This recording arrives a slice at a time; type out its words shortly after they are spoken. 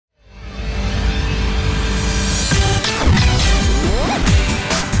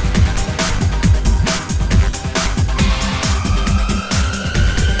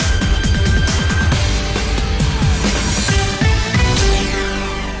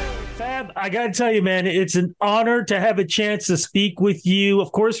Fab, I got to tell you, man, it's an honor to have a chance to speak with you.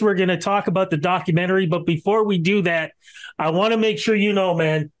 Of course, we're going to talk about the documentary, but before we do that, I want to make sure you know,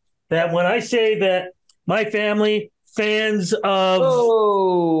 man, that when I say that my family fans of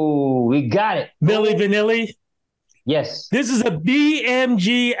Oh, we got it. Milli Vanilli, Yes. this is a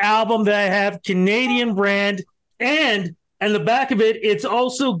BMG album that I have Canadian brand, and on the back of it, it's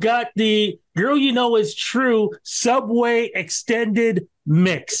also got the Girl You Know Is True Subway extended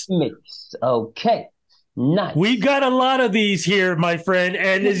mix. Mix. Okay. We've Nice. got a lot of these here, my friend.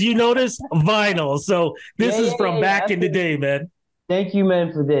 And as you notice, vinyl. So this Yeah, is yeah, from yeah, yeah. back in the day, man. Thank you,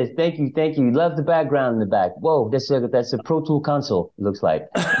 man, for this. Thank you, thank you. Love the background in the back. Whoa, that's a Pro Tool console. It looks like.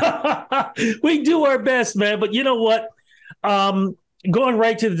 We do our best, man. But you know what? Um, Going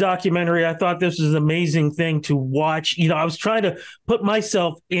right to the documentary, I thought this was an amazing thing to watch. You know, I was trying to put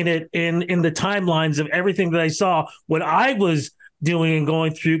myself in it in the timelines of everything that I saw what I was doing and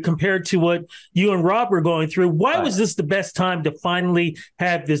going through compared to what you and Rob were going through. Why All was right. this the best time to finally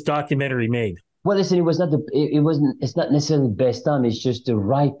have this documentary made? Well, listen, it was not the it wasn't it's not necessarily the best time. It's just the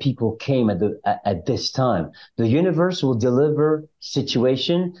right people came at this time. The universe will deliver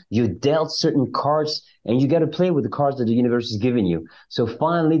situation. You dealt certain cards and you got to play with the cards that the universe is giving you. So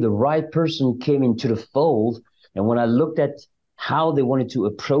finally the right person came into the fold. And when I looked at how they wanted to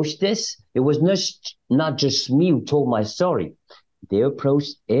approach this, it was not just me who told my story. They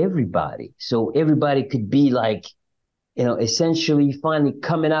approached everybody. So everybody could be like, essentially finally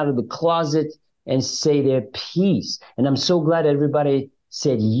coming out of the closet and say their piece. And I'm so glad everybody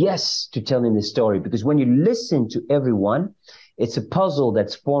said yes to telling the story, because when you listen to everyone, it's a puzzle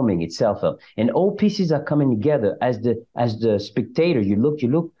that's forming itself up, and all pieces are coming together as the spectator. You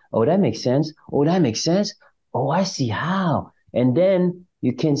look. Oh, that makes sense. Oh, that makes sense. Oh, I see how. And then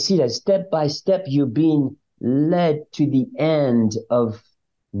you can see that step by step you're being led to the end of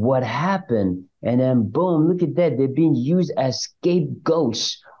what happened. And then boom, look at that. They're being used as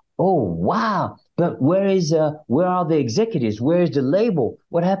scapegoats. Oh, wow. But where are the executives? Where is the label?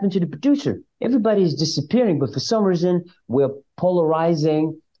 What happened to the producer? Everybody is disappearing, but for some reason we're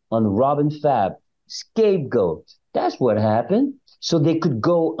polarizing on Robin Fab. Scapegoat. That's what happened. So they could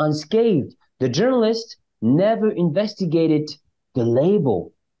go unscathed. The journalist never investigated the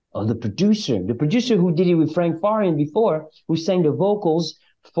label of the producer. The producer who did it with Frank Farian before, who sang the vocals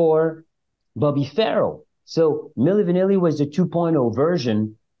for Bobby Farrell. So Milli Vanilli was the 2.0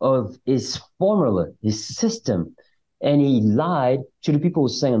 version of his formula, his system. And he lied to the people who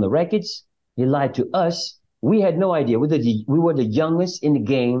sang on the records. He lied to us. We had no idea. We were the youngest in the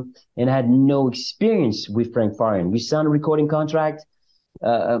game and had no experience with Frank Farian. We signed a recording contract,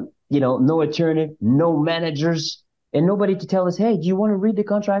 no attorney, no managers, and nobody to tell us, hey, do you want to read the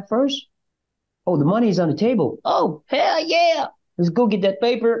contract first? Oh, the money is on the table. Oh, hell yeah. Let's go get that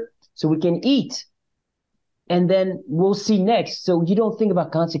paper so we can eat. And then we'll see next. So you don't think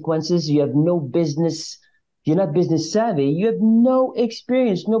about consequences. You have no business. You're not business savvy. You have no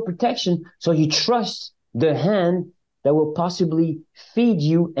experience, no protection. So you trust the hand that will possibly feed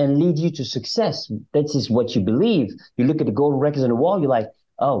you and lead you to success. That's just what you believe. You look at the golden records on the wall. You're like,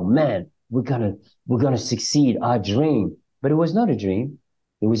 oh man, we're gonna succeed. Our dream. But it was not a dream.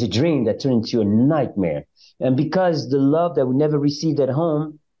 It was a dream that turned into a nightmare. And because the love that we never received at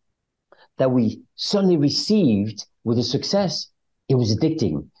home, that we suddenly received with the success, it was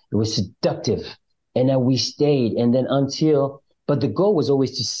addicting. It was seductive. And then we stayed. And then but the goal was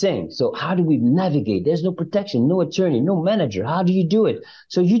always to sing. So how do we navigate? There's no protection, no attorney, no manager. How do you do it?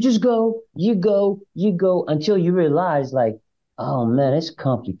 So you just go, you go until you realize like, oh man, it's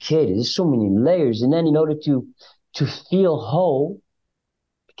complicated. There's so many layers. And then in order to feel whole,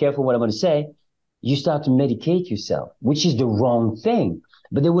 be careful what I'm going to say, you start to medicate yourself, which is the wrong thing.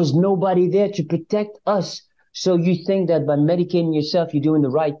 But there was nobody there to protect us. So you think that by medicating yourself, you're doing the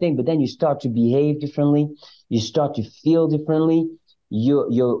right thing, but then you start to behave differently. You start to feel differently.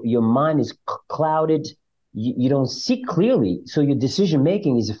 Your mind is clouded. You don't see clearly. So your decision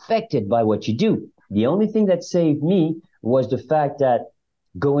making is affected by what you do. The only thing that saved me was the fact that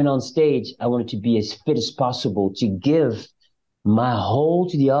going on stage, I wanted to be as fit as possible to give my whole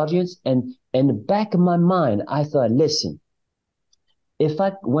to the audience. And in the back of my mind, I thought, listen,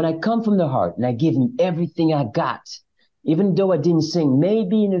 when I come from the heart and I give them everything I got, even though I didn't sing,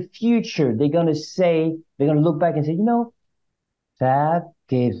 maybe in the future they're gonna look back and say, Fab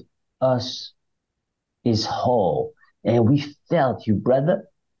gave us his whole, and we felt you, brother.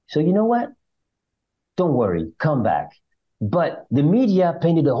 So you know what? Don't worry, come back. But the media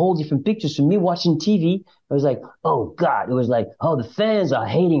painted a whole different picture. So me watching TV, I was like, oh God, it was like, oh, the fans are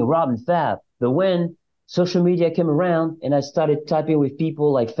hating Rob and Fab. But when social media came around and I started typing with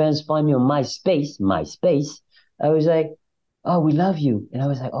people, like fans find me on MySpace. I was like, oh, we love you. And I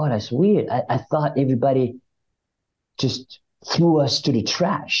was like, oh, that's weird. I thought everybody just threw us to the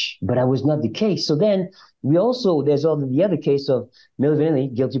trash, but that was not the case. So then there's all the other case of MILLI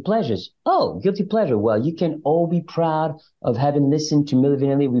Vanilli, guilty pleasures. Oh, guilty pleasure. Well, you can all be proud of having listened to MILLI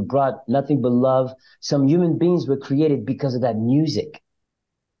Vanilli. We brought nothing but love. Some human beings were created because of that music.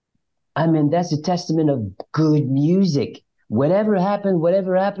 I mean, that's a testament of good music. Whatever happened,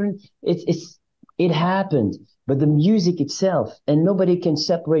 it happened. But the music itself, and nobody can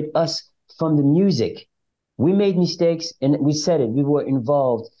separate us from the music. We made mistakes and we said it, we were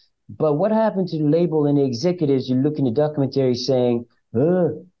involved. But what happened to the label and the executives? You look in the documentary saying,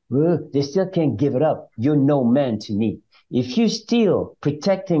 they still can't give it up. You're no man to me. If you're still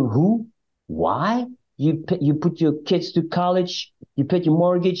protecting who, why? You put your kids to college, you paid your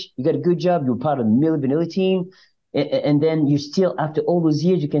mortgage, you got a good job, you're part of the MILLI Vanilli team, and then you still, after all those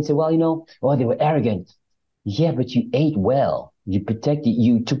years, you can say, well, they were arrogant. Yeah, but you ate well. You protected,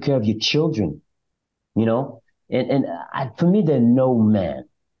 you took care of your children, for me, they're no man.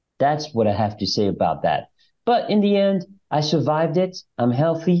 That's what I have to say about that. But in the end, I survived it. I'm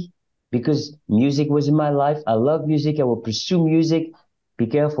healthy because music was in my life. I love music. I will pursue music. Be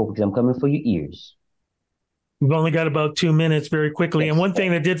careful because I'm coming for your ears. We've only got about 2 minutes very quickly. And one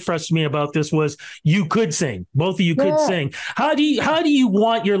thing that did frustrate me about this was you could sing. Both of you could sing. How do you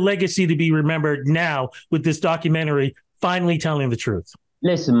want your legacy to be remembered now with this documentary finally telling the truth?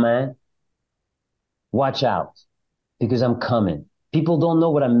 Listen, man, watch out because I'm coming. People don't know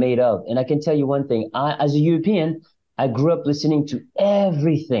what I'm made of. And I can tell you one thing. As a European, I grew up listening to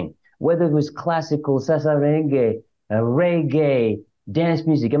everything, whether it was classical, salsa reggae, dance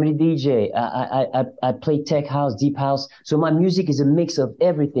music. I'm a DJ. I play tech house, deep house. So my music is a mix of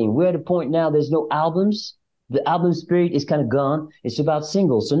everything. We're at a point now, there's no albums. The album spirit is kind of gone. It's about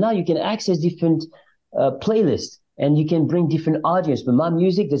singles. So now you can access different playlists and you can bring different audience. But my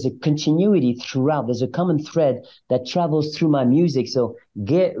music, there's a continuity throughout. There's a common thread that travels through my music. So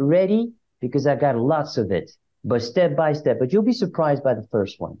get ready because I got lots of it, but step by step. But you'll be surprised by the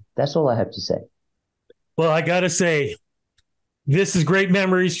first one. That's all I have to say. Well, I got to say, this is great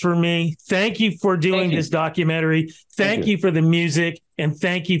memories for me. Thank you for doing this documentary. Thank you for the music, and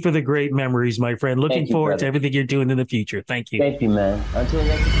thank you for the great memories, my friend. Looking forward to everything you're doing in the future. Thank you. Thank you, man. Until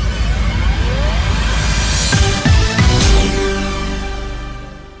next time.